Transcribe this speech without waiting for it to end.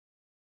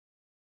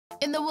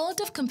In the world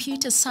of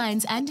computer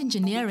science and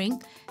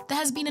engineering, there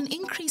has been an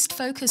increased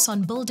focus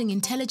on building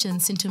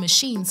intelligence into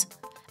machines,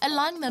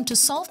 allowing them to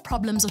solve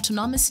problems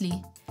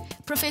autonomously.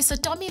 Professor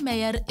Tommie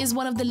Meyer is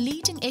one of the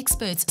leading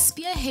experts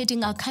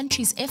spearheading our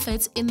country's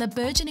efforts in the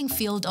burgeoning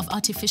field of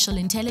artificial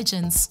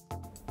intelligence.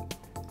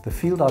 The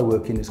field I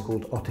work in is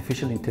called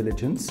artificial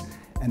intelligence,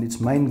 and its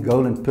main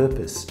goal and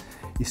purpose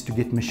is to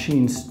get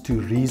machines to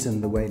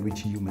reason the way in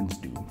which humans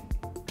do.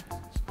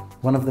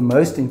 One of the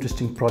most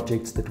interesting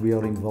projects that we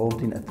are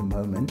involved in at the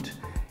moment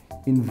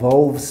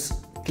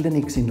involves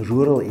clinics in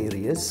rural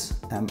areas,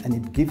 and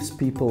it gives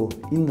people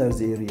in those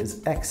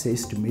areas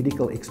access to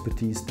medical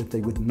expertise that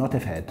they would not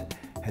have had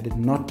it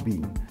not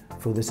been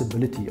for this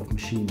ability of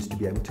machines to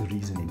be able to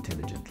reason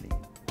intelligently.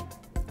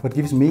 What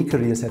gives me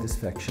career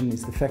satisfaction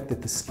is the fact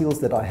that the skills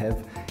that I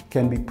have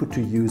can be put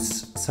to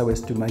use so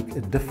as to make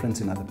a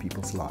difference in other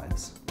people's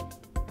lives.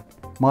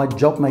 My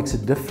job makes a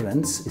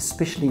difference,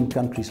 especially in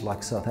countries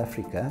like South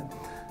Africa,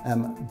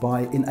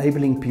 by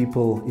enabling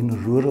people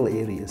in rural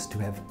areas to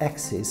have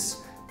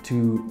access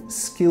to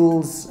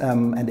skills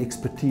and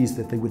expertise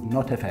that they would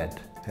not have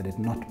had it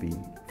not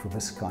been for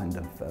this kind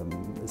of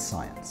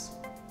science.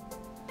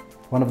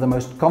 One of the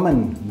most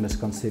common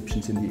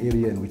misconceptions in the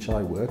area in which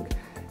I work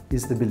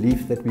is the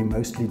belief that we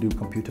mostly do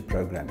computer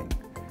programming.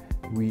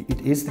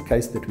 It is the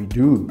case that we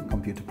do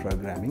computer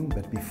programming,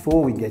 but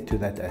before we get to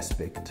that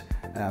aspect,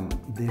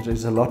 there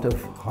is a lot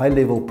of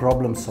high-level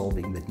problem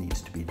solving that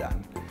needs to be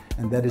done,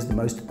 and that is the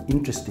most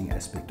interesting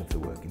aspect of the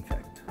work, in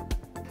fact.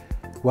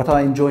 What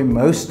I enjoy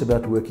most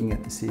about working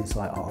at the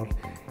CSIR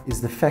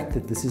is the fact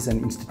that this is an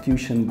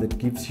institution that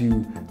gives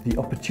you the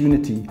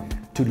opportunity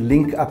to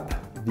link up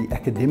the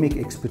academic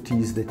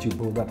expertise that you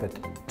build up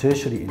at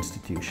tertiary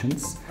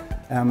institutions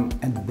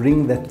and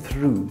bring that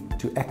through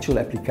to actual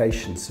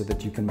applications so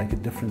that you can make a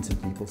difference in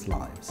people's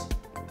lives.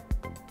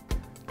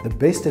 The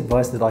best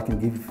advice that I can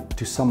give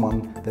to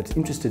someone that's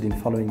interested in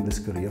following this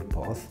career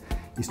path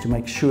is to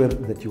make sure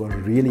that you are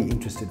really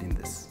interested in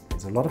this.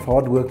 There's a lot of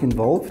hard work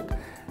involved,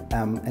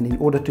 and in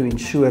order to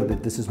ensure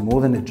that this is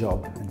more than a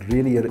job and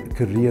really a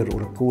career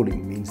or a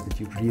calling means that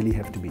you really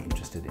have to be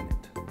interested in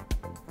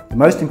it. The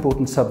most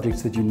important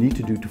subjects that you need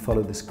to do to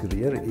follow this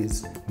career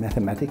is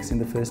mathematics in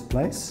the first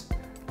place,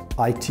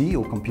 IT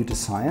or computer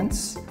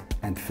science,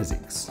 and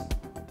physics.